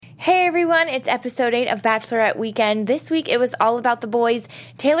Hey everyone, it's episode 8 of Bachelorette Weekend. This week it was all about the boys.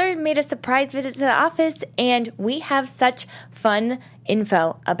 Taylor made a surprise visit to the office, and we have such fun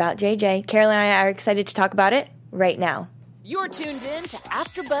info about JJ. Carolyn and I are excited to talk about it right now. You're tuned in to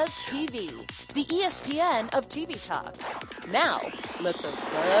AfterBuzz TV, the ESPN of TV talk. Now, let the buzz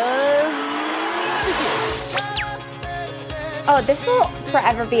begin. Oh, this will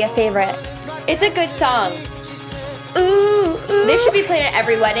forever be a favorite. It's a good song. Ooh, ooh. This should be played at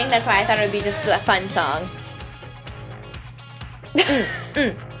every wedding. That's why I thought it would be just a fun song.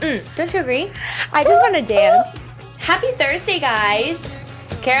 Don't you agree? I just want to dance. Happy Thursday, guys.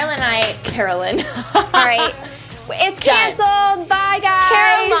 Carolyn. All right. It's canceled. Bye, guys.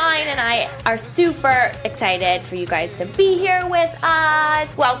 Caroline and I are super excited for you guys to be here with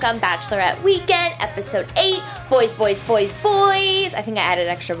us. Welcome, Bachelorette Weekend, episode 8. Boys, boys, boys, boys. I think I added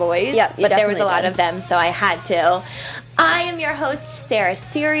extra boys. Yep, but there was a lot of them, so I had to. I am your host, Sarah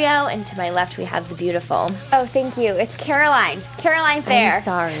Serio, and to my left we have the beautiful. Oh, thank you. It's Caroline. Caroline Fair. I'm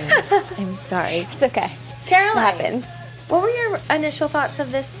sorry. I'm sorry. It's okay. Caroline, It happens. What were your initial thoughts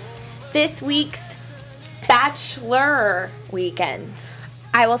of this week's Bachelor Weekend?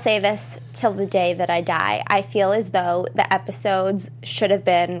 I will say this till the day that I die. I feel as though the episodes should have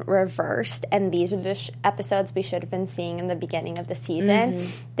been reversed, and these are the episodes we should have been seeing in the beginning of the season.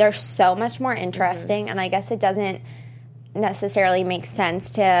 Mm-hmm. They're so much more interesting, and I guess it doesn't necessarily make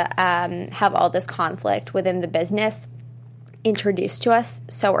sense to have all this conflict within the business introduced to us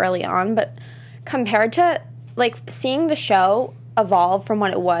so early on. But compared to, like, seeing the show evolve from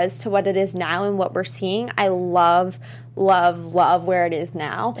what it was to what it is now and what we're seeing, I love where it is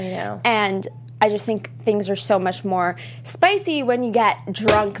now. I know. And I just think things are so much more spicy when you get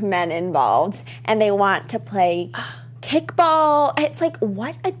drunk men involved and they want to play kickball. It's like,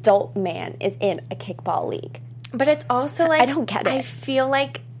 what adult man is in a kickball league? But it's also like, I don't get it. I feel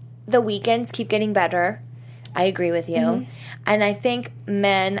like the weekends keep getting better. I agree with you. Mm-hmm. And I think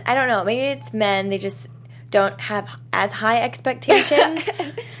men, I don't know, maybe it's men, they just don't have as high expectations,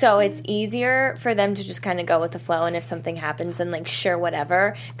 so it's easier for them to just kind of go with the flow, and if something happens, then, like, sure,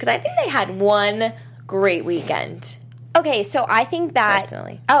 whatever. Because I think they had one great weekend. Okay, so I think that...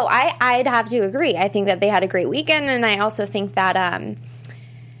 Personally. Oh, I'd have to agree. I think that they had a great weekend, and I also think that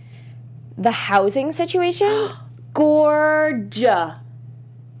the housing situation... Gorge. Oh,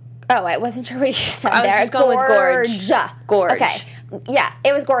 I wasn't sure what you said there. I was just going with gorge. Gorge. Okay. Yeah,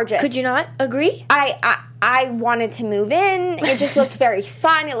 it was gorgeous. Could you not agree? I wanted to move in. It just looked very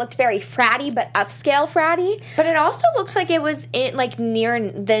fun. It looked very fratty, but upscale fratty. But it also looks like it was near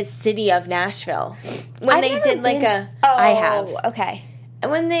the city of Nashville. When they did like a... Oh, I have. Okay.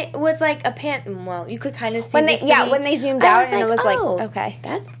 And when they was like a well, you could kind of see when the they city. Yeah, when they zoomed out and it was like, okay.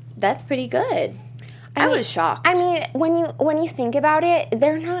 That's pretty good. I was shocked. I mean, when you think about it,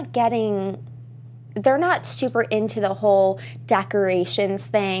 they're not super into the whole decorations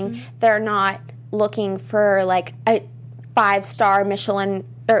thing. Mm-hmm. They're not looking for like a 5-star Michelin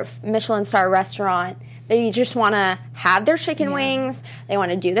star restaurant. They just want to have their chicken wings. They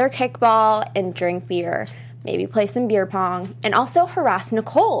want to do their kickball and drink beer. Maybe play some beer pong and also harass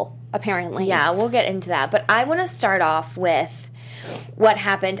Nicole, apparently. Yeah, we'll get into that. But I want to start off with what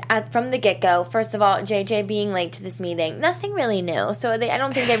happened from the get-go. First of all, JJ being late to this meeting, nothing really new. So I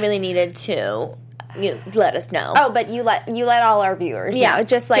don't think they really needed to let us know. Oh, but you let all our viewers know.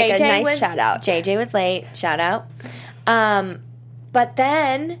 Just like JJ a nice shout out. JJ was late. Shout out. But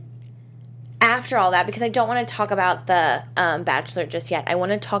then after all that, because I don't want to talk about the Bachelor just yet, I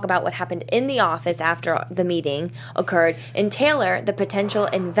want to talk about what happened in the office after the meeting occurred. And Taylor, the potential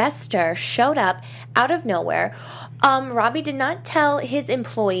investor, showed up out of nowhere. Robbie did not tell his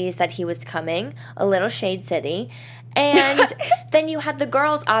employees that he was coming. A little Shade City. And then you had the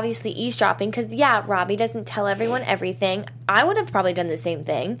girls obviously eavesdropping because, yeah, Robbie doesn't tell everyone everything. I would have probably done the same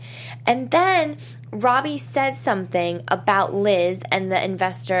thing. And then Robbie says something about Liz, and the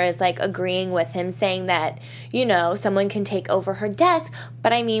investor is, like, agreeing with him, saying that, you know, someone can take over her desk.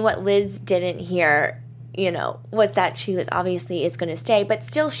 But, I mean, what Liz didn't hear, you know, was that she was obviously is going to stay. But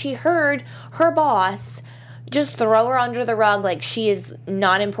still, she heard her boss just throw her under the rug like she is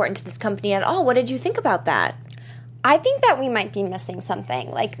not important to this company at all. What did you think about that? I think that we might be missing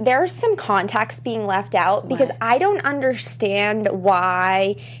something. Like, there's some context being left out because I don't understand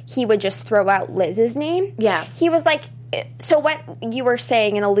why he would just throw out Liz's name. Yeah. He was like, so what you were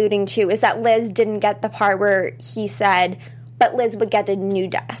saying and alluding to is that Liz didn't get the part where he said, but Liz would get a new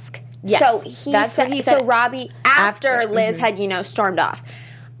desk. Yes. So that's what he said. So Robbie, after Liz had, stormed off.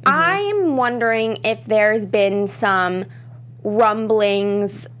 Mm-hmm. I'm wondering if there's been some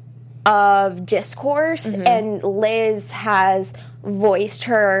rumblings of discourse, and Liz has voiced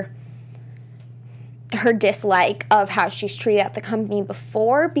her dislike of how she's treated at the company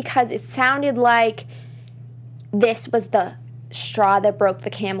before, because it sounded like this was the straw that broke the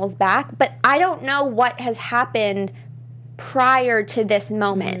camel's back. But I don't know what has happened prior to this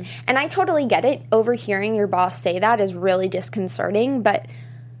moment. And I totally get it. Overhearing your boss say that is really disconcerting, but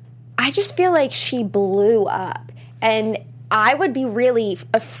I just feel like she blew up. And I would be really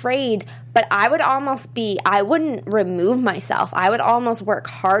afraid, but I wouldn't remove myself. I would almost work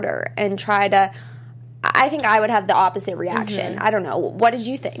harder and try to, I think I would have the opposite reaction. I don't know. What did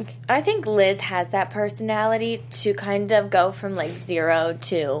you think? I think Liz has that personality to kind of go from like 0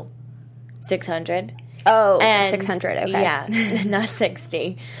 to 600. Oh, and 600, okay. Yeah, not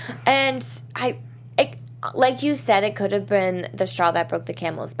 60. And like you said, it could have been the straw that broke the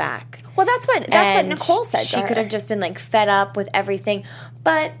camel's back. Well, that's what Nicole said. She could have just been like fed up with everything.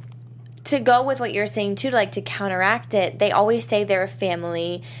 But to go with what you're saying too, like to counteract it, they always say they're a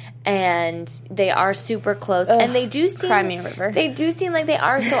family and they are super close. Ugh, and they do seem cry me a river. They do seem like they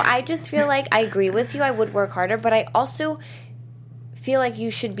are. So I just feel like I agree with you. I would work harder, but I also feel like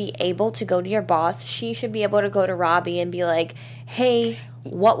you should be able to go to your boss. She should be able to go to Robbie and be like, hey,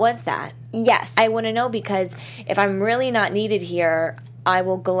 what was that? Yes. I want to know, because if I'm really not needed here, I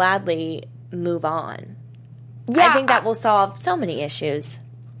will gladly move on. Yeah, I think that will solve so many issues.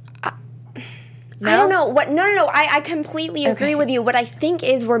 No? I don't know. No. I completely agree with you. What I think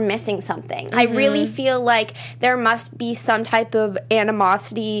is we're missing something. I really feel like there must be some type of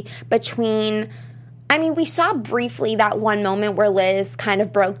animosity between... I mean, we saw briefly that one moment where Liz kind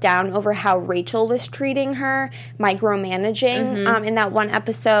of broke down over how Rachel was treating her, micromanaging in that one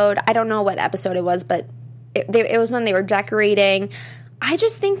episode. I don't know what episode it was, but it was when they were decorating. I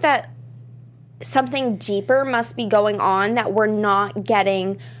just think that something deeper must be going on, that we're not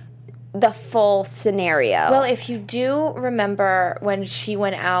getting the full scenario. Well, if you do remember when she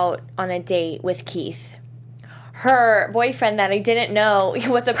went out on a date with Keith, her boyfriend that I didn't know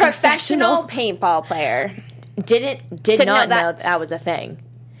was a professional paintball player. Did not know that was a thing.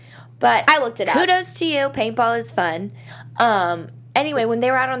 But I looked it up. Kudos to you. Paintball is fun. Anyway, when they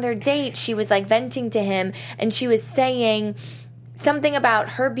were out on their date, she was like venting to him, and she was saying something about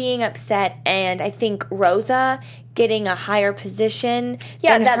her being upset, and I think Rosa getting a higher position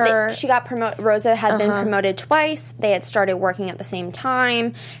than her. She got promoted. Rosa had been promoted twice. They had started working at the same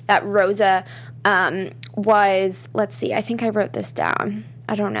time. That Rosa was, let's see, I think I wrote this down.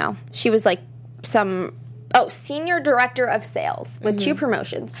 I don't know. She was like senior director of sales with 2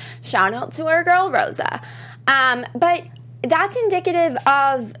 promotions. Shout out to our girl, Rosa. But that's indicative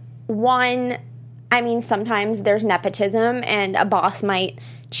of one, I mean, sometimes there's nepotism and a boss might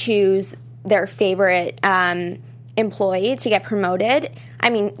choose their favorite employee to get promoted.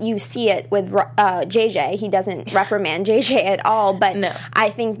 I mean, you see it with JJ. He doesn't reprimand JJ at all, but no. I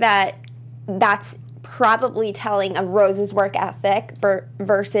think that's probably telling of Rose's work ethic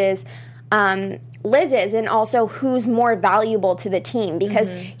versus Liz's, and also who's more valuable to the team. Because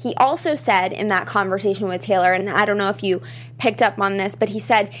he also said in that conversation with Taylor, and I don't know if you picked up on this, but he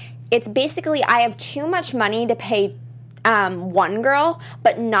said, it's basically, I have too much money to pay one girl,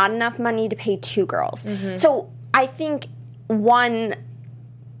 but not enough money to pay 2 girls. So I think one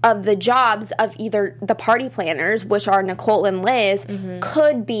of the jobs of either the party planners, which are Nicole and Liz,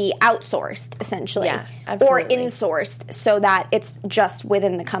 could be outsourced, essentially. Yeah, absolutely. Or insourced, so that it's just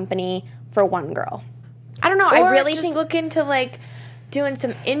within the company for one girl. I don't know. Or I really just think... look into, like, doing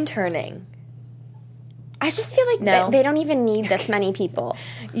some interning. I just feel like they don't even need this many people.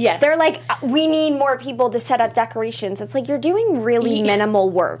 Yes. They're like, we need more people to set up decorations. It's like, you're doing really minimal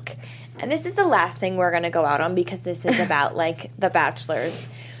work. And this is the last thing we're going to go out on, because this is about, like, the Bachelors.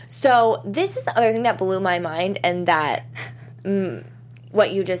 So this is the other thing that blew my mind, and that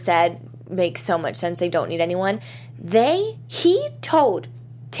what you just said makes so much sense. They don't need anyone. He told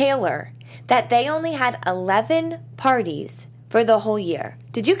Taylor that they only had 11 parties for the whole year.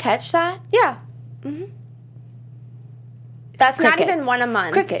 Did you catch that? Yeah. That's crickets. Not even one a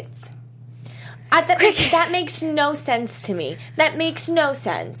month. Crickets. That makes no sense to me. That makes no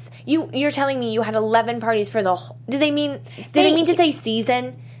sense. You're telling me you had 11 parties for the whole... Did they mean to say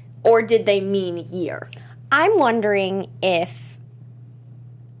season, or did they mean year? I'm wondering if...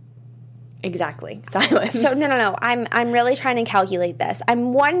 Exactly. Silence. So, no. I'm really trying to calculate this.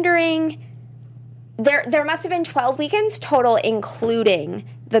 I'm wondering... There must have been 12 weekends total, including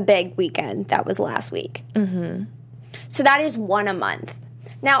the big weekend that was last week. So that is 1 a month.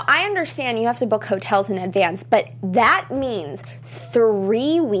 Now, I understand you have to book hotels in advance, but that means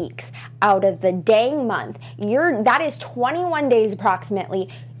 3 weeks out of the dang month. That is 21 days approximately.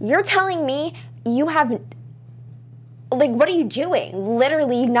 You're telling me you have like, what are you doing?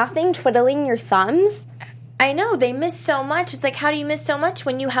 Literally nothing, twiddling your thumbs? I know, they miss so much. It's like, how do you miss so much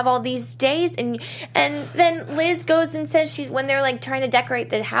when you have all these days? And then Liz goes and says when they're, like, trying to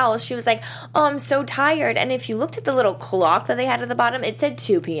decorate the house, she was like, oh, I'm so tired. And if you looked at the little clock that they had at the bottom, it said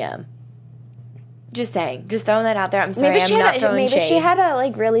 2 p.m. Just saying. Just throwing that out there. I'm sorry, I'm not throwing shade. Maybe she had a,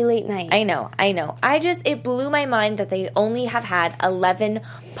 like, really late night. I know. It blew my mind that they only have had 11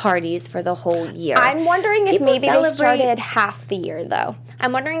 parties for the whole year. I'm wondering if maybe they started half the year, though.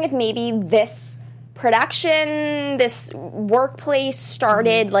 I'm wondering if maybe this production, this workplace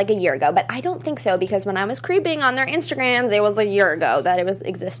started like a year ago. But I don't think so, because when I was creeping on their Instagrams, it was a year ago that it was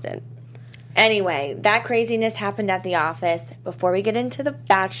existent. Anyway, that craziness happened at the office. Before we get into the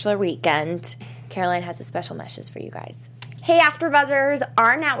Bachelor weekend, Caroline has a special message for you guys. Hey, AfterBuzzers,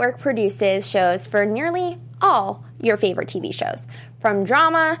 our network produces shows for nearly all your favorite TV shows. From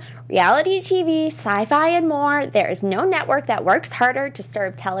drama, reality TV, sci-fi, and more, there is no network that works harder to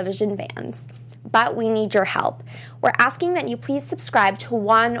serve television fans. But we need your help. We're asking that you please subscribe to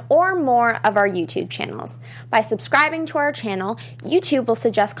one or more of our YouTube channels. By subscribing to our channel, YouTube will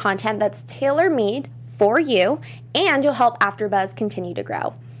suggest content that's tailor-made for you, and you'll help AfterBuzz continue to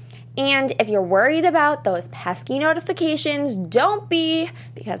grow. And if you're worried about those pesky notifications, don't be,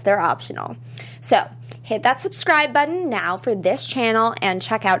 because they're optional. So hit that subscribe button now for this channel and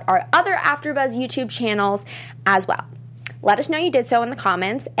check out our other AfterBuzz YouTube channels as well. Let us know you did so in the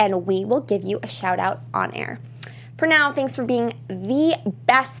comments, and we will give you a shout out on air. For now, thanks for being the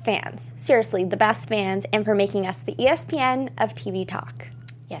best fans. Seriously, the best fans, and for making us the ESPN of TV talk.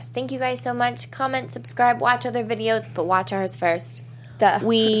 Yes, thank you guys so much. Comment, subscribe, watch other videos, but watch ours first. Duh.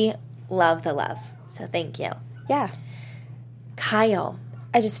 We love the love, so thank you. Yeah. Kyle.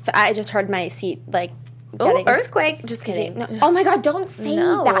 I just heard my seat, like, oh, earthquake. Just kidding. No. Oh, my God, don't say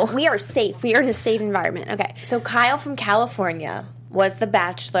that. We are safe. We are in a safe environment. Okay. So Kyle from California was the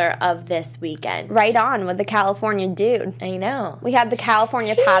Bachelor of this weekend. Right on with the California dude. I know. We had the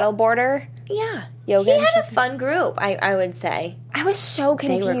California paddleboarder. Yeah. Yoga. He had a fun group, I would say. I was so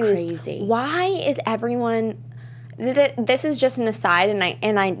confused. They were crazy. Why is everyone... This is just an aside,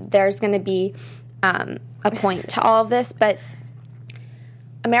 and there's going to be a point to all of this, but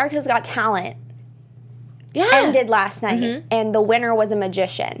America's Got Talent ended last night, and the winner was a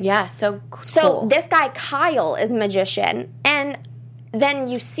magician. Yeah, so cool. So this guy, Kyle, is a magician, and then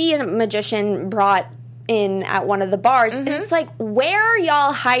you see a magician brought in at one of the bars, and it's like, where are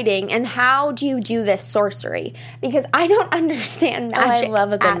y'all hiding, and how do you do this sorcery? Because I don't understand magic. I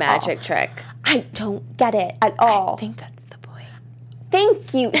love a good magic trick. I don't get it at all. I think that's the point.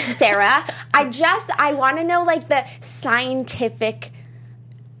 Thank you, Sarah. I want to know, like, the scientific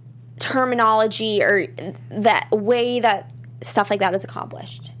terminology or that way that stuff like that is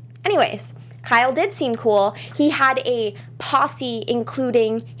accomplished. Anyways, Kyle did seem cool. He had a posse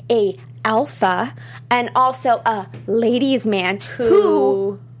including a alpha and also a ladies' man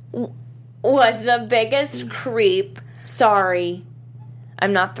who was the biggest creep. Sorry.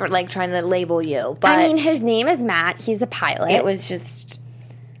 I'm not trying to label you, but I mean, his name is Matt. He's a pilot. It was just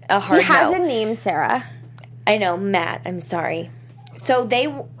a hard He has no. a name, Sarah. I know, Matt. I'm sorry. So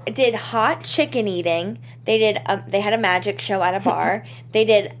they did hot chicken eating. They had a magic show at a bar. They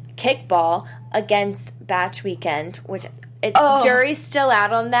did kickball against Batch Weekend, which jury's still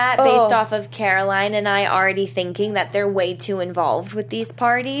out on that based off of Caroline and I already thinking that they're way too involved with these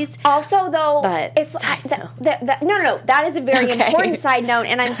parties. Also, though, but it's no. That is a very important side note,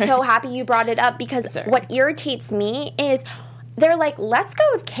 and I'm so happy you brought it up because what irritates me is they're like, let's go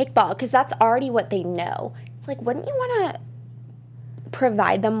with kickball because that's already what they know. It's like, wouldn't you want to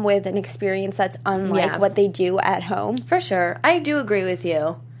provide them with an experience that's unlike what they do at home? For sure. I do agree with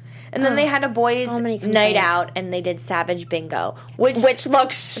you. And then they had a boys' night out, and they did Savage Bingo, which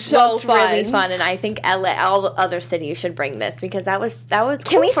looks so really fun. And I think LA, all the other cities should bring this because that was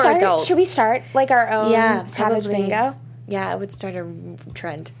cool for adults. Should we start like our own Savage Bingo? Yeah, I would start a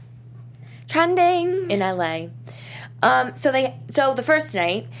trend. Trending in LA. So the first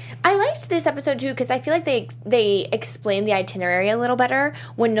night, I liked this episode too because I feel like they explained the itinerary a little better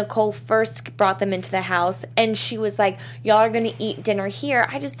when Nicole first brought them into the house and she was like, y'all are going to eat dinner here.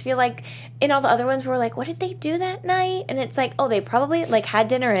 I just feel like in all the other ones we were like, what did they do that night? And it's like, oh, they probably like had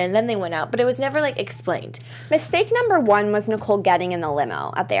dinner and then they went out, but it was never like explained. Mistake number 1 was Nicole getting in the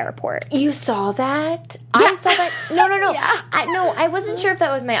limo at the airport. You saw that? Yeah. I saw that. No. Yeah. I wasn't sure if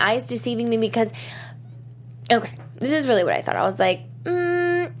that was my eyes deceiving me because, okay. This is really what I thought. I was like,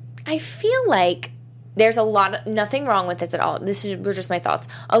 I feel like there's nothing wrong with this at all. Were just my thoughts.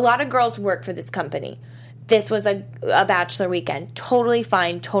 A lot of girls work for this company. This was a bachelor weekend. Totally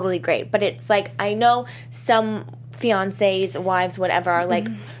fine, totally great. But it's like, I know some fiancés, wives, whatever, are like,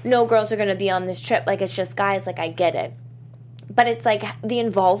 no girls are going to be on this trip. Like, it's just guys. Like, I get it. But it's like the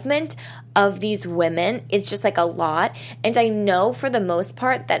involvement of these women is just like a lot. And I know for the most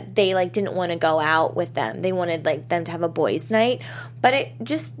part that they like didn't want to go out with them. They wanted like them to have a boys' night. But it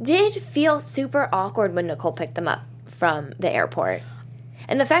just did feel super awkward when Nicole picked them up from the airport.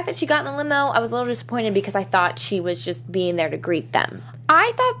 And the fact that she got in the limo, I was a little disappointed because I thought she was just being there to greet them.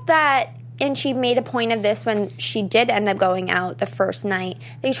 I thought that, and she made a point of this when she did end up going out the first night,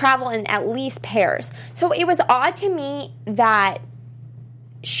 they travel in at least pairs. So it was odd to me that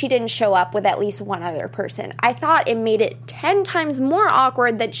she didn't show up with at least one other person. I thought it made it 10 times more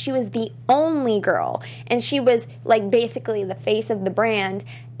awkward that she was the only girl. And she was like basically the face of the brand,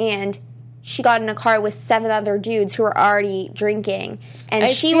 and she got in a car with 7 other dudes who were already drinking, and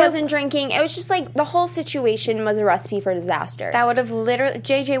she wasn't drinking. It was just like the whole situation was a recipe for disaster. That would have literally...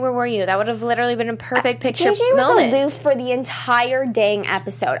 JJ, where were you? That would have literally been a perfect picture JJ moment. was aloof for the entire dang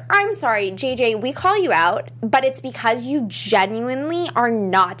episode. I'm sorry, JJ, we call you out, but it's because you genuinely are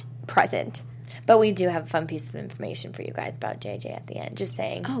not present. But we do have a fun piece of information for you guys about JJ at the end. Just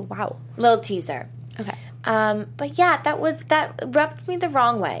saying. Oh, wow. Little teaser. Okay. But yeah, that rubbed me the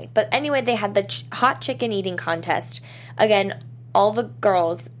wrong way. But anyway, they had the hot chicken eating contest. Again, all the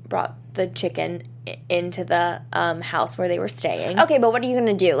girls brought the chicken into the house where they were staying. Okay, but what are you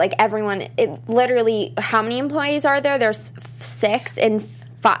going to do? Like, everyone, literally, how many employees are there? There's 6, and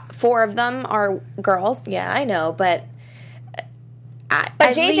 4 of them are girls. Yeah, I know, but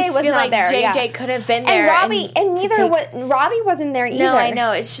JJ was not there. JJ could have been there. And Robbie wasn't there either. No, I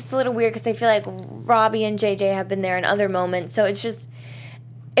know. It's just a little weird because I feel like Robbie and JJ have been there in other moments. So it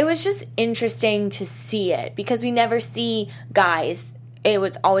was just interesting to see it because we never see guys. It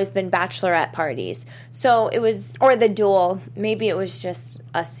was always been bachelorette parties. So it was... Or the duel. Maybe it was just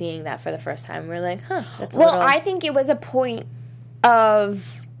us seeing that for the first time. We're like, that's I think it was a point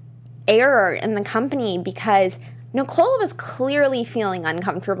of error in the company because Nicole was clearly feeling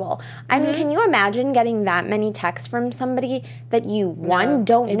uncomfortable. I mean, can you imagine getting that many texts from somebody that you, one,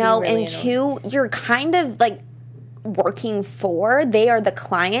 don't know, really, and two, you're kind of, like, working for? They are the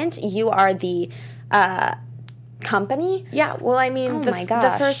client. You are the company. Yeah, well, I mean,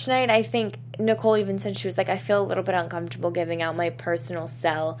 the first night, I think Nicole even said she was like, I feel a little bit uncomfortable giving out my personal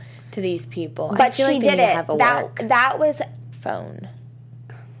cell to these people. But she did it. That was... phone.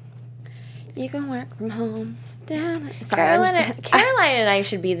 You can work from home. Caroline and I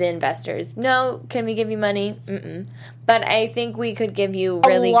should be the investors. No, can we give you money? Mm-mm. But I think we could give you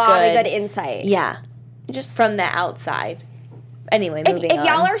really a lot of good insight. Yeah, just from the outside. Anyway, moving on. If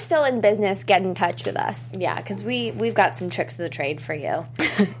y'all are still in business, get in touch with us. Yeah, because we've got some tricks of the trade for you.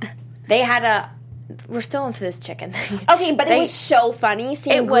 We're still into this chicken thing. Okay, but it was so funny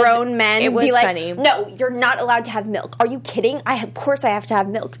seeing grown men be like, funny. No, you're not allowed to have milk. Are you kidding? Of course I have to have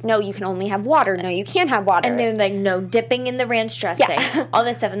milk. No, you can only have water. No, you can't have water. And they're like, no, dipping in the ranch dressing. Yeah. All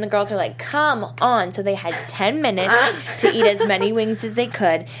this stuff. And the girls are like, come on. So they had 10 minutes to eat as many wings as they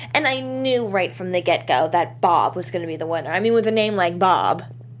could. And I knew right from the get-go that Bob was going to be the winner. I mean, with a name like Bob.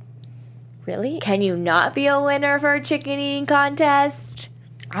 Really? Can you not be a winner for a chicken eating contest?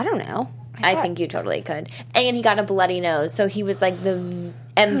 I don't know. I think you totally could. And he got a bloody nose, so he was like the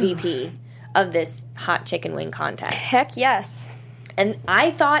MVP of this hot chicken wing contest. Heck yes. And I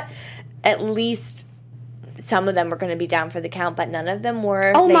thought at least some of them were going to be down for the count, but none of them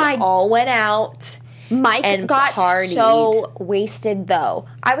were. They all went out. Mike and got partied. So wasted, though.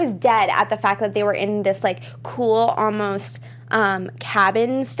 I was dead at the fact that they were in this like cool, almost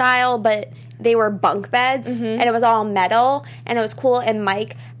cabin style, but they were bunk beds, and it was all metal, and it was cool. And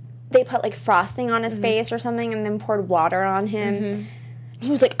Mike... They put, like, frosting on his face or something and then poured water on him.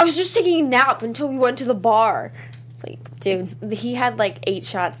 He was like, I was just taking a nap until we went to the bar. It's like, dude. He had, like, 8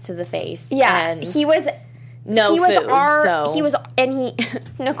 shots to the face. Yeah. And he was... Nicole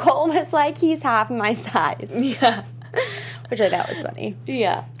was like, he's half my size. Yeah. Which I thought was funny.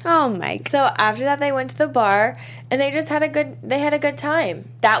 Yeah. Oh, my. So, after that, they went to the bar, and they just had a good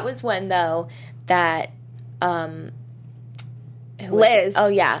time. That was when, though, that, Liz. Oh,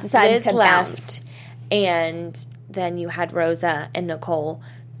 yeah. Liz left. And then you had Rosa and Nicole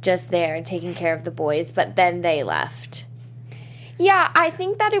just there taking care of the boys. But then they left. Yeah, I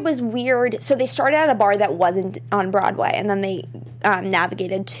think that it was weird. So they started at a bar that wasn't on Broadway. And then they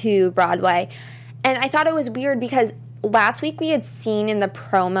navigated to Broadway. And I thought it was weird because last week we had seen in the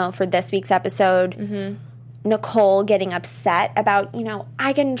promo for this week's episode... Nicole getting upset about,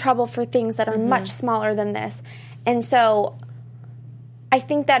 I get in trouble for things that are much smaller than this. And so... I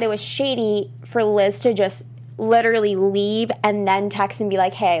think that it was shady for Liz to just literally leave and then text and be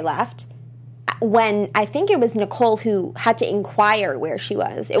like, hey, I left. when I think it was Nicole who had to inquire where she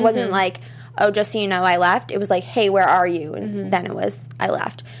was. It wasn't like, oh, just so you know, I left. It was like, hey, where are you? And then it was, I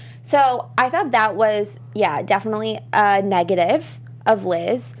left. So I thought that was, definitely a negative of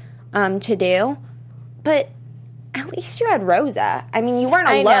Liz to do. But at least you had Rosa. I mean, you weren't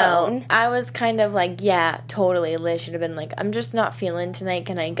alone. I know. I was kind of like, yeah, totally. Liz should have been like, I'm just not feeling tonight.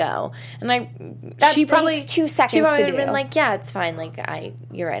 Can I go? And she probably takes 2 seconds. She probably would have been like, yeah, it's fine. Like,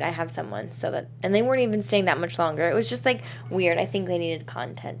 you're right. I have someone. So that, and they weren't even staying that much longer. It was just like weird. I think they needed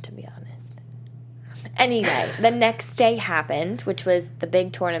content, to be honest. Anyway, the next day happened, which was the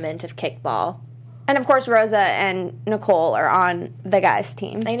big tournament of kickball. And of course, Rosa and Nicole are on the guys'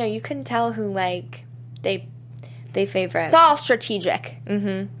 team. I know, you couldn't tell who they favorite. It's all strategic.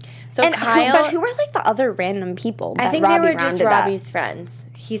 Mm-hmm. So and Kyle, but who were like the other random people? That I think Robbie they were just rounded Robbie's up? friends.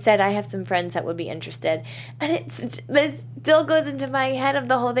 He said, "I have some friends that would be interested," and this still goes into my head of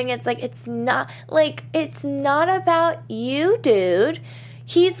the whole thing. It's like it's not about you, dude.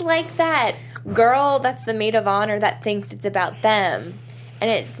 He's like that girl that's the maid of honor that thinks it's about them, and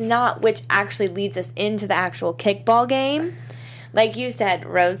it's not. Which actually leads us into the actual kickball game. Like you said,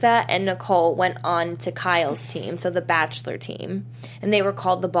 Rosa and Nicole went on to Kyle's team, so the Bachelor team, and they were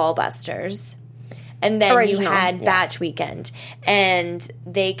called the Ballbusters. And then you had Batch Weekend, and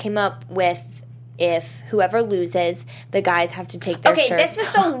they came up with if whoever loses, the guys have to take their shirts this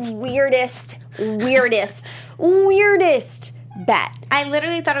was the weirdest bet. I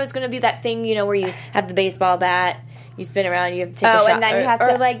literally thought it was going to be that thing, where you have the baseball bat, you spin around, you have to take a shot. And then you have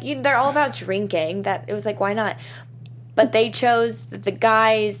to... Or like, they're all about drinking. That it was like, why not? But they chose that the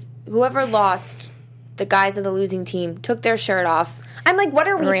guys, whoever lost, the guys of the losing team, took their shirt off. I'm like, what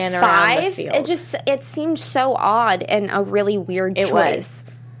are we, ran 5? Around the field. It seemed so odd and a really weird choice. Was.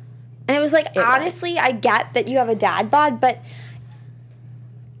 And it was like, honestly, I get that you have a dad bod, but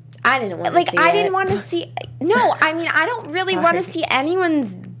I didn't want to see it. I didn't want to see... No, I mean, I don't really want to see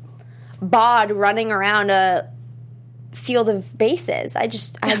anyone's bod running around a field of bases. I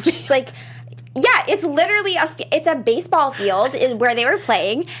just like... Yeah, it's literally it's a baseball field where they were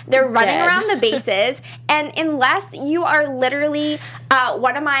playing. They're running around the bases, and unless you are literally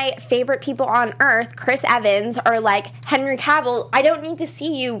one of my favorite people on earth, Chris Evans, or like Henry Cavill, I don't need to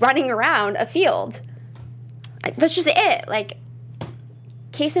see you running around a field. That's just it. Like,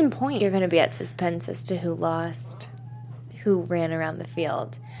 case in point. You're going to be at suspense as to who lost, who ran around the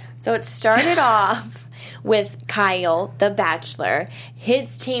field. So it started off with Kyle, the Bachelor.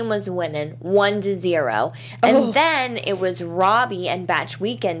 His team was winning 1-0. And then it was Robbie and Batch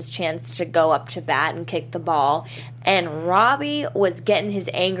Weekend's chance to go up to bat and kick the ball. And Robbie was getting his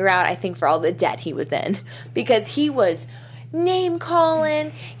anger out, I think, for all the debt he was in. Because he was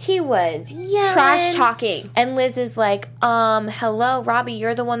name-calling. He was yelling. Trash-talking. And Liz is like, hello, Robbie,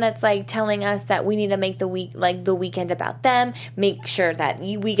 you're the one that's, like, telling us that we need to make the weekend about them. Make sure that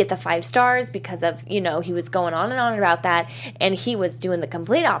we get the 5 stars because of, he was going on and on about that. And he was doing the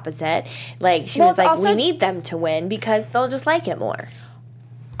complete opposite. Like, she was like, also, we need them to win because they'll just like it more.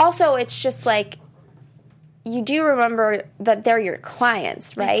 Also, it's just like, you do remember that they're your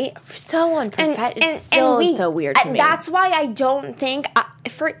clients, right? It's so unprofessional. It's still so weird to me. That's why I don't think...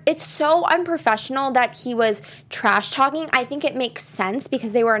 it's so unprofessional that he was trash-talking. I think it makes sense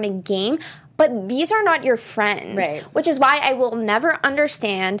because they were in a game, but these are not your friends. Right. Which is why I will never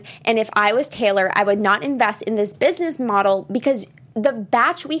understand, and if I was Taylor, I would not invest in this business model because the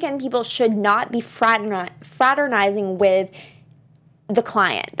Batch Weekend people should not be fraternizing with the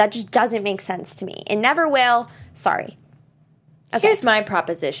client. That just doesn't make sense to me. It never will. Sorry. Okay. Here's my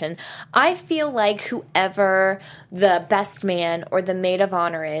proposition. I feel like whoever the best man or the maid of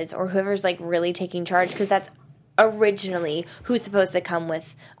honor is, or whoever's like really taking charge, because that's originally who's supposed to come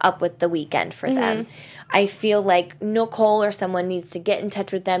up with the weekend for them. I feel like Nicole or someone needs to get in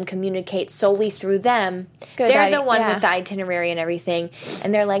touch with them, communicate solely through them. They're the one with the itinerary and everything.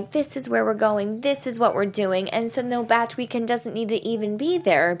 And they're like, this is where we're going. This is what we're doing. And so no Batch Weekend doesn't need to even be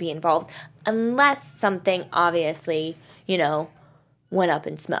there or be involved unless something obviously, went up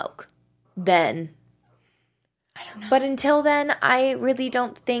in smoke. Then, I don't know. But until then, I really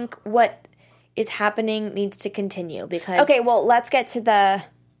don't think what is happening needs to continue because... Okay, well, let's get to the...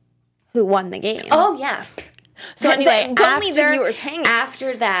 who won the game. Oh, yeah. So anyway, don't leave the viewers hanging.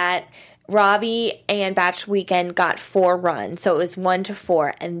 After that, Robbie and Batch Weekend got 4 runs. So it was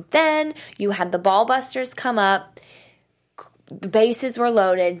 1-4. And then you had the Ballbusters come up. The bases were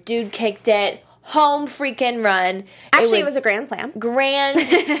loaded. Dude kicked it. home freaking run. Actually, it was a grand slam. Grand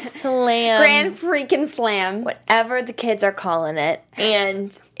slam. Grand freaking slam. Whatever the kids are calling it.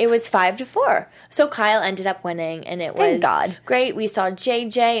 And it was 5-4. So Kyle ended up winning, and it was Thank God. Great. We saw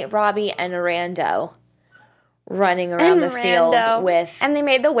JJ, Robbie, and Rando running around the field with... And they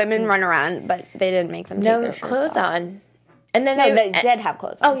made the women run around, but they didn't make them take their shirts clothes off. on. And then they did have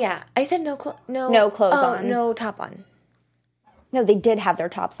clothes on. Oh, yeah. I said no clothes on. No top on. No, they did have their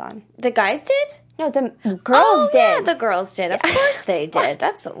tops on. The guys did? No, the girls did. Yeah, the girls did. Of course they did.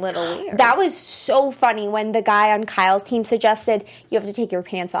 That's a little weird. That was so funny when the guy on Kyle's team suggested you have to take your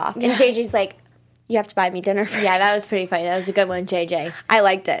pants off. And JJ's like, you have to buy me dinner first. Yeah, that was pretty funny. That was a good one, JJ. I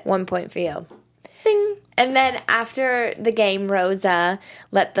liked it. 1 point for you. Ding. And then after the game, Rosa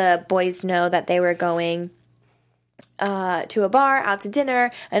let the boys know that they were going to a bar, out to dinner,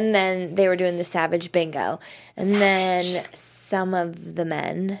 and then they were doing the Savage Bingo. And then some of the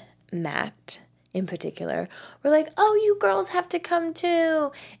men, Matt in particular, were like, oh, you girls have to come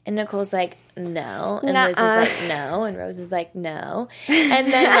too. And Nicole's like, no. And Liz is like, no. And Rose is like, no.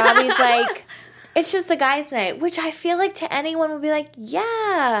 And then Robbie's like, it's just the guys' night, which I feel like to anyone would be like,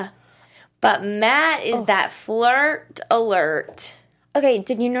 yeah. But Matt is that flirt alert. Okay,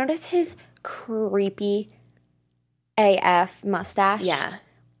 did you notice his creepy AF mustache? Yeah.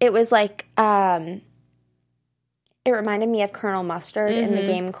 It was like, it reminded me of Colonel Mustard in the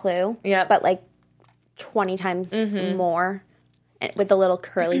game Clue. Yep. But like 20 times more with the little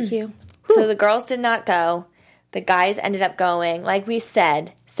curly Q. So the girls did not go. The guys ended up going. Like we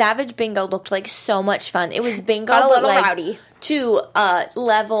said, Savage Bingo looked like so much fun. It was bingo, Got a but little like rowdy. To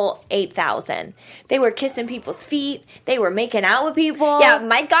level 8,000. They were kissing people's feet. They were making out with people. Yeah,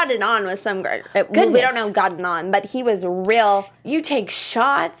 Mike got it on with some girl. We don't know got it on, but he was real. You take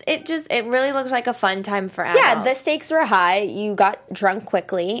shots. It really looked like a fun time for adults. Yeah, the stakes were high. You got drunk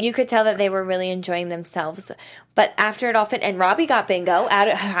quickly. You could tell that they were really enjoying themselves. But after it all fit, and Robbie got bingo.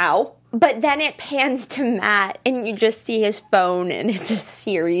 How? But then it pans to Matt, and you just see his phone, and it's a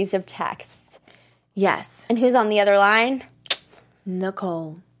series of texts. Yes. And who's on the other line?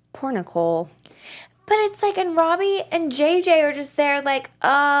 Nicole. Poor Nicole. But it's like, and Robbie and JJ are just there like,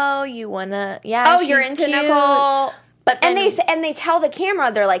 oh, you wanna, yeah, oh, you're into cute. Nicole. But then, and they tell the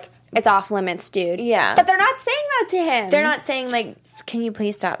camera, they're like, it's off limits, dude. Yeah. But they're not saying that to him. They're not saying, like, can you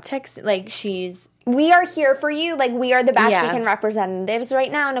please stop texting? Like, we are here for you. Like, we are the Batch Weekend representatives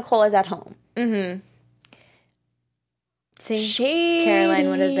right now. Nicole is at home. Mm-hmm. See, Shady. Caroline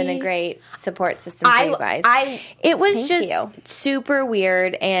would have been a great support system for you guys. It was just super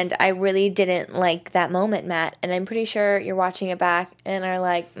weird, and I really didn't like that moment, Matt. And I'm pretty sure you're watching it back and are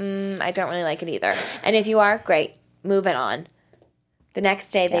like, I don't really like it either. And if you are, great. Moving on. The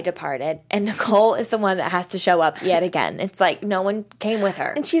next day, they departed, and Nicole is the one that has to show up yet again. It's like no one came with her.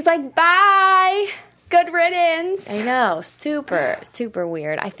 And she's like, bye. Good riddance. I know. Super, super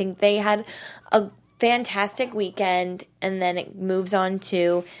weird. I think they had a fantastic weekend, and then it moves on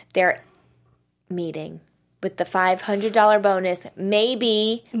to their meeting with the $500 bonus.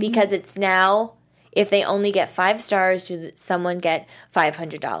 Maybe because it's now, if they only get 5 stars, do someone get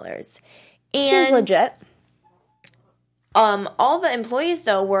 $500? And seems legit. All the employees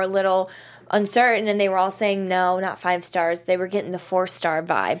though were a little uncertain, and they were all saying no, not 5 stars. They were getting the 4-star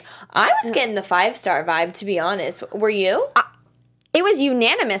vibe. I was getting the 5-star vibe, to be honest. Were you? It was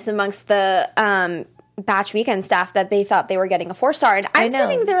unanimous amongst the Batch Weekend staff that they thought they were getting a 4-star. And I'm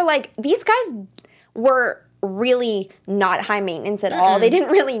sitting there like, these guys were really not high maintenance at all. They didn't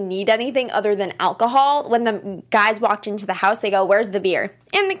really need anything other than alcohol. When the guys walked into the house, they go, where's the beer?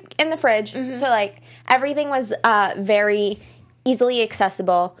 In the fridge. So like everything was very easily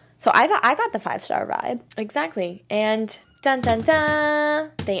accessible. So I thought I got the 5-star vibe. Exactly. And dun dun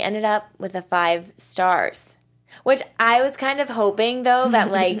dun, they ended up with the 5 stars. Which I was kind of hoping though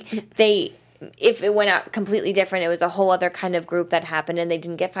that like if it went out completely different, it was a whole other kind of group that happened and they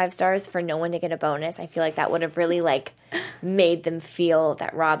didn't get 5 stars for no one to get a bonus. I feel like that would have really like made them feel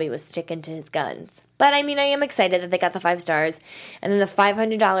that Robbie was sticking to his guns. But I mean, I am excited that they got the 5 stars. And then the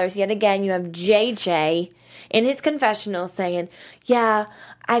 $500, yet again, you have JJ in his confessional saying, yeah,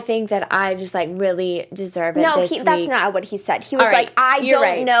 I think that I just like really deserve it this week. That's not what he said. He was like, I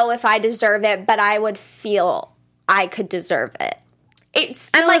don't know if I deserve it, but I would feel I could deserve it. It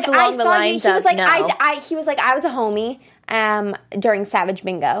still is along the lines of no. He was like, I was a homie during Savage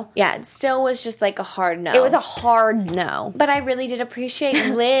Bingo. Yeah, it still was just like a hard no. It was a hard no. But I really did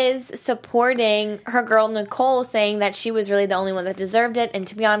appreciate Liz supporting her girl Nicole, saying that she was really the only one that deserved it. And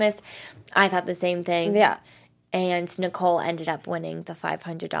to be honest, I thought the same thing. Yeah. And Nicole ended up winning the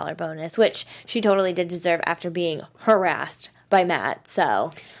 $500 bonus, which she totally did deserve after being harassed by Matt.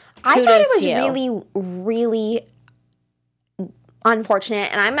 So I kudos thought it was to you. really, really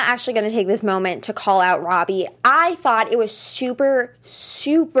unfortunate, and I'm actually going to take this moment to call out Robbie. I thought it was super,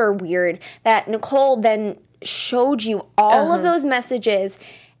 super weird that Nicole then showed you all of those messages,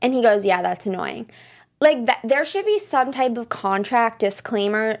 and he goes, yeah, that's annoying. Like, there should be some type of contract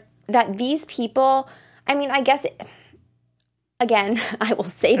disclaimer that these people, I mean, I guess, again, I will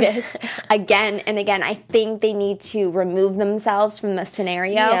say this again and again, I think they need to remove themselves from the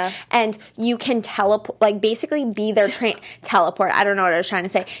scenario, and you can teleport, like, basically be their teleport. I don't know what I was trying to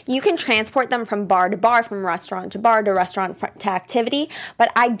say. You can transport them from bar to bar, from restaurant to bar to restaurant to activity,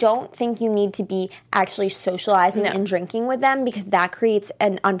 but I don't think you need to be actually socializing and drinking with them, because that creates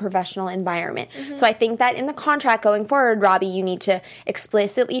an unprofessional environment. So I think that in the contract going forward, Robbie, you need to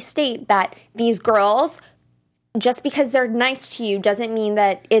explicitly state that these girls, just because they're nice to you doesn't mean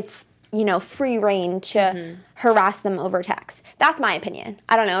that it's, you know, free reign to harass them over text. That's my opinion.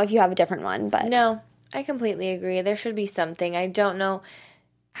 I don't know if you have a different one, but... No, I completely agree. There should be something. I don't know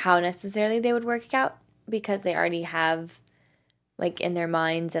how necessarily they would work it out, because they already have, like, in their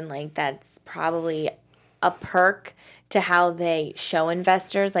minds, and, like, that's probably a perk to how they show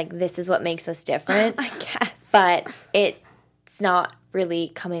investors, like, this is what makes us different. I guess. But it's not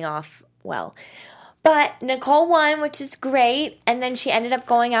really coming off well. But Nicole won, which is great, and then she ended up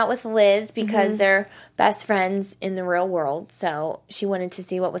going out with Liz because they're best friends in the real world. So she wanted to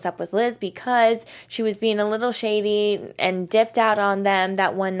see what was up with Liz, because she was being a little shady and dipped out on them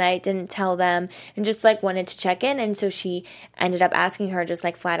that one night, didn't tell them, and just, like, wanted to check in. And so she ended up asking her just,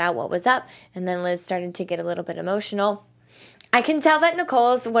 like, flat out what was up. And then Liz started to get a little bit emotional. I can tell that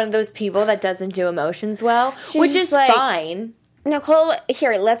Nicole is one of those people that doesn't do emotions well, which is like, fine. Nicole,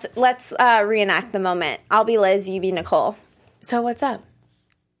 here, let's reenact the moment. I'll be Liz, you be Nicole. So what's up?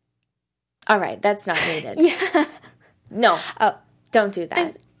 All right, that's not needed. Yeah. No, don't do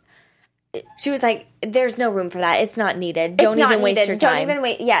that. She was like, there's no room for that. It's not needed. Don't even waste your time. Don't even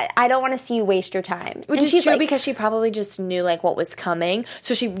wait. Yeah, I don't want to see you waste your time. Which is true, because she probably just knew, like, what was coming.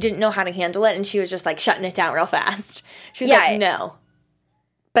 So she didn't know how to handle it, and she was just, like, shutting it down real fast. She was like, no.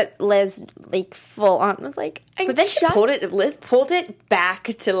 But Liz, like, full on was like, but then Liz pulled it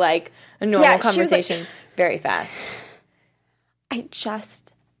back to, like, a normal conversation like, very fast.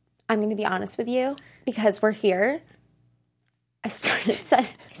 I'm going to be honest with you, because we're here. I started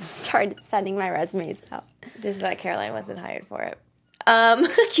sending my resumes out. This is that Caroline wasn't hired for it.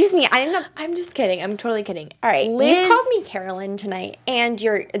 Excuse me, I didn't know. I'm just kidding. I'm totally kidding. All right, Liz, you've called me Carolyn tonight, and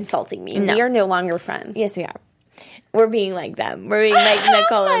you're insulting me. No. We are no longer friends. Yes, we are. We're being like them. We're being like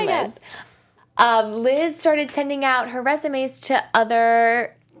Nicole and Liz. Liz started sending out her resumes to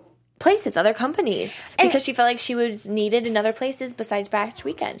other places, other companies, because she felt like she was needed in other places besides Batch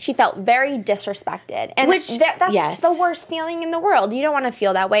Weekend. She felt very disrespected. And that's the worst feeling in the world. You don't want to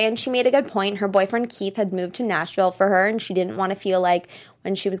feel that way. And she made a good point. Her boyfriend Keith had moved to Nashville for her, and she didn't want to feel like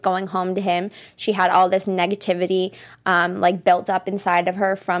when she was going home to him, she had all this negativity like built up inside of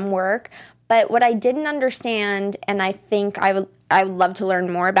her from work. But what I didn't understand, and I think I would love to learn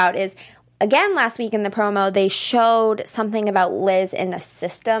more about, is, again, last week in the promo, they showed something about Liz in a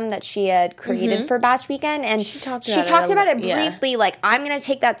system that she had created for Batch Weekend, and she talked about it briefly, like, I'm going to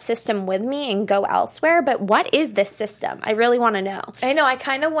take that system with me and go elsewhere, but what is this system? I really want to know. I know, I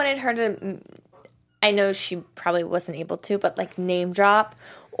kind of wanted her to, I know she probably wasn't able to, but, like, name drop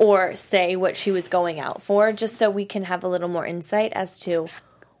or say what she was going out for, just so we can have a little more insight as to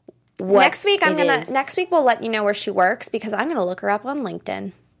what next week we'll let you know where she works, because I'm gonna look her up on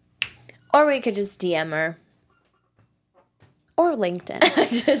LinkedIn. Or we could just DM her. Or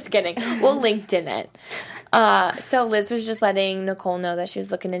LinkedIn. Just kidding. We'll LinkedIn it. So Liz was just letting Nicole know that she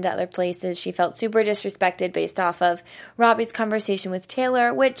was looking into other places. She felt super disrespected based off of Robbie's conversation with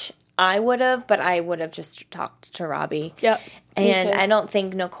Taylor, which I would have, but I would have just talked to Robbie. Yep. And I don't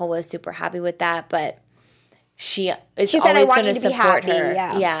think Nicole was super happy with that, but she is always going to support her.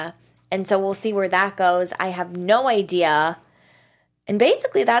 Yeah. And so we'll see where that goes. I have no idea. And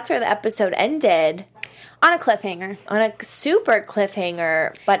basically, that's where the episode ended. On a cliffhanger. On a super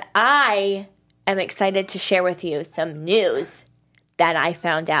cliffhanger. But I am excited to share with you some news that I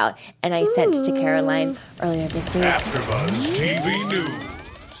found out. And I sent to Caroline earlier this week. AfterBuzz TV News.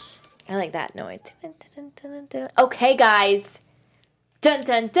 I like that noise. Okay, guys. Dun,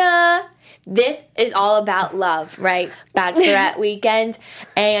 dun, dun. This is all about love, right? Bachelorette weekend.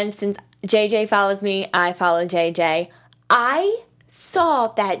 And since JJ follows me, I follow JJ. I saw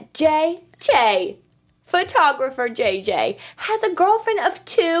that JJ, photographer JJ, has a girlfriend of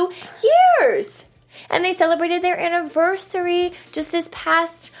 2 years. And they celebrated their anniversary just this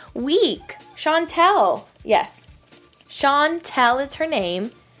past week. Chantel. Yes. Chantel is her name.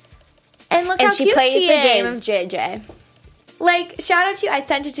 And look And how she cute plays she the is. game of JJ. Like, shout out to you. I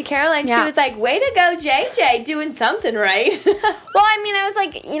sent it to Caroline. Yeah. She was like, way to go, JJ, doing something right. Well, I mean, I was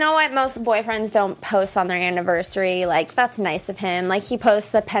like, you know what? Most boyfriends don't post on their anniversary. Like, that's nice of him. Like, he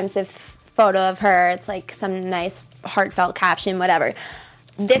posts a pensive photo of her. It's like some nice heartfelt caption, whatever.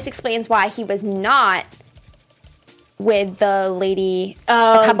 This explains why he was not with the lady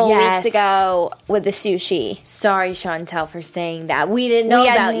a couple weeks ago with the sushi. Sorry, Chantel, for saying that. We didn't know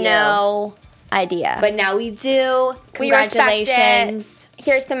about you. No idea. But now we do. Congratulations. We respect it.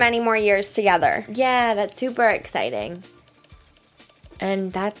 Here's to many more years together. Yeah, that's super exciting.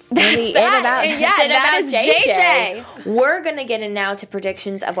 And that's really about JJ. We're going to get in now to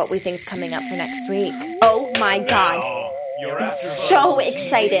predictions of what we think is coming up for next week. Oh my God. So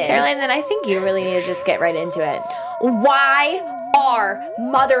excited. Caroline, then I think you really need to just get right into it. Why are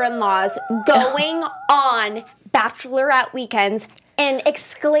mother-in-laws going on Bachelorette weekends and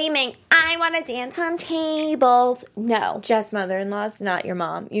exclaiming, I want to dance on tables? No. Just mother-in-laws, not your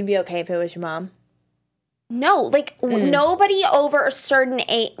mom. You'd be okay if it was your mom. No, like, nobody over a certain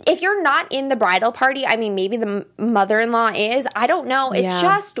age. If you're not in the bridal party, I mean, maybe the mother-in-law is. I don't know. It's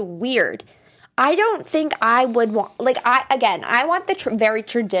just weird. I don't think I would want, like, I want the very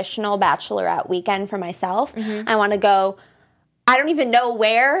traditional Bachelorette weekend for myself. Mm-hmm. I want to go, I don't even know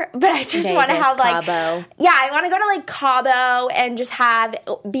where, but I just want to have, like, Cabo. Yeah, I want to go to, like, Cabo and just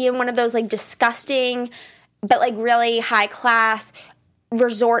be in one of those, like, disgusting, but, like, really high-class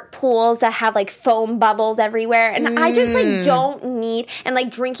resort pools that have, like, foam bubbles everywhere. And I just, like, don't need, and,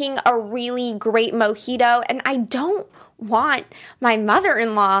 like, drinking a really great mojito, and I don't want my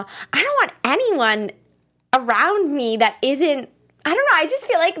mother-in-law. I don't want anyone around me that isn't, I don't know, I just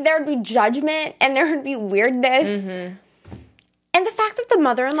feel like there would be judgment and there would be weirdness. Mm-hmm. And the fact that the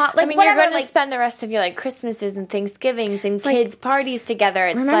mother-in-law, like, I mean, whatever, you're going like, to spend the rest of your, like, Christmases and Thanksgivings and kids' parties together.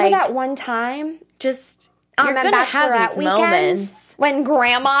 It's remember like, that one time? just, On you're that going to have Bachelorette these weekend moments. when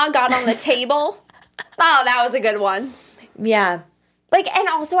Grandma got on the table? Oh, that was a good one. Yeah. Like, and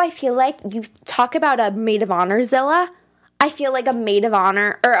also I feel like you talk about a maid of honor, Zilla. I feel like a maid of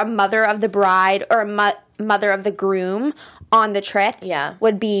honor or a mother of the bride or a mother of the groom on the trip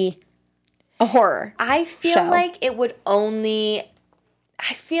would be a horror. I feel like it would only,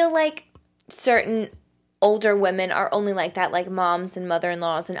 I feel like certain older women are only like that, like moms and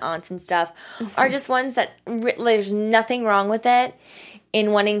mother-in-laws and aunts and stuff, are just ones that there's nothing wrong with it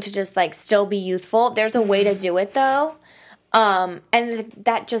in wanting to just, like, still be youthful. There's a way to do it, though. And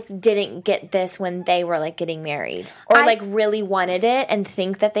that just didn't get this when they were, like, getting married. Or, like, really wanted it and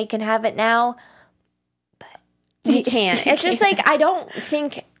think that they can have it now. But you can't. It's just, like, I don't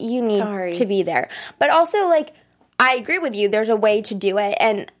think you need to be there. But also, like, I agree with you. There's a way to do it.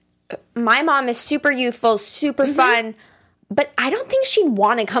 And my mom is super youthful, super fun. But I don't think she'd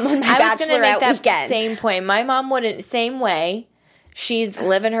want to come on my Bachelorette weekend. I was going to make that same point. My mom wouldn't. Same way. She's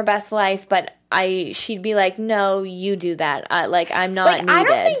living her best life, but she'd be like, no, you do that. Like, I'm not needed. I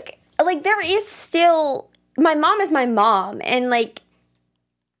don't think, like, there is still, my mom is my mom, and, like,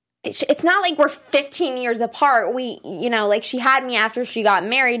 it's not like we're 15 years apart. We, you know, like, she had me after she got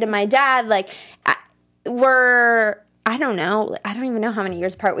married to my dad. Like, I don't know. I don't even know how many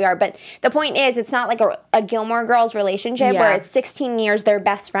years apart we are. But the point is, it's not like a Gilmore Girls relationship where it's 16 years, they're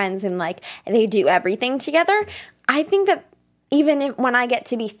best friends, and, like, they do everything together. I think that even when I get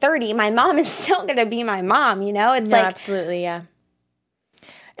to be 30, my mom is still going to be my mom, you know? It's like... absolutely, yeah.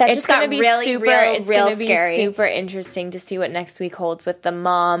 That just got really, real scary. It's super interesting to see what next week holds with the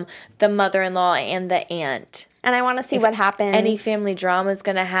mom, the mother-in-law, and the aunt. And I want to see what happens. Any family drama is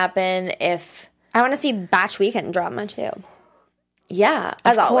going to happen if... I want to see Batch Weekend drama, too. Yeah,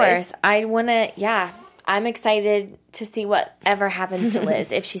 As of always. course. I want to, I'm excited to see whatever happens to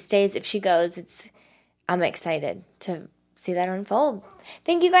Liz. If she stays, if she goes, I'm excited to see that unfold.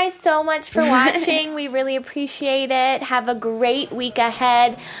 Thank you guys so much for watching. We really appreciate it. Have a great week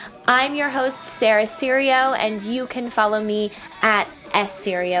ahead. I'm your host, Sarah Serio, and you can follow me at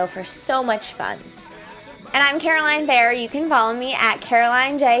SSerio for so much fun. And I'm Caroline Thayer. You can follow me at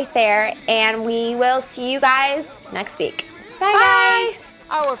Caroline J. Thayer, and we will see you guys next week. Bye, guys.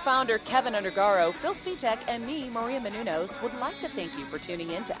 Our founder, Kevin Undergaro, Phil Svitek, and me, Maria Menounos, would like to thank you for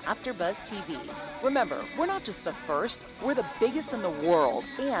tuning in to AfterBuzz TV. Remember, we're not just the first, we're the biggest in the world,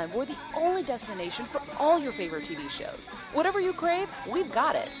 and we're the only destination for all your favorite TV shows. Whatever you crave, we've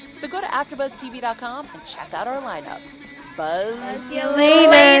got it. So go to AfterBuzzTV.com and check out our lineup. Buzz. See you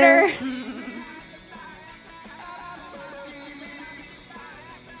later.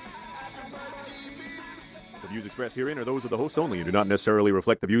 The views expressed herein are those of the hosts only and do not necessarily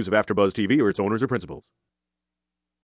reflect the views of AfterBuzz TV or its owners or principals.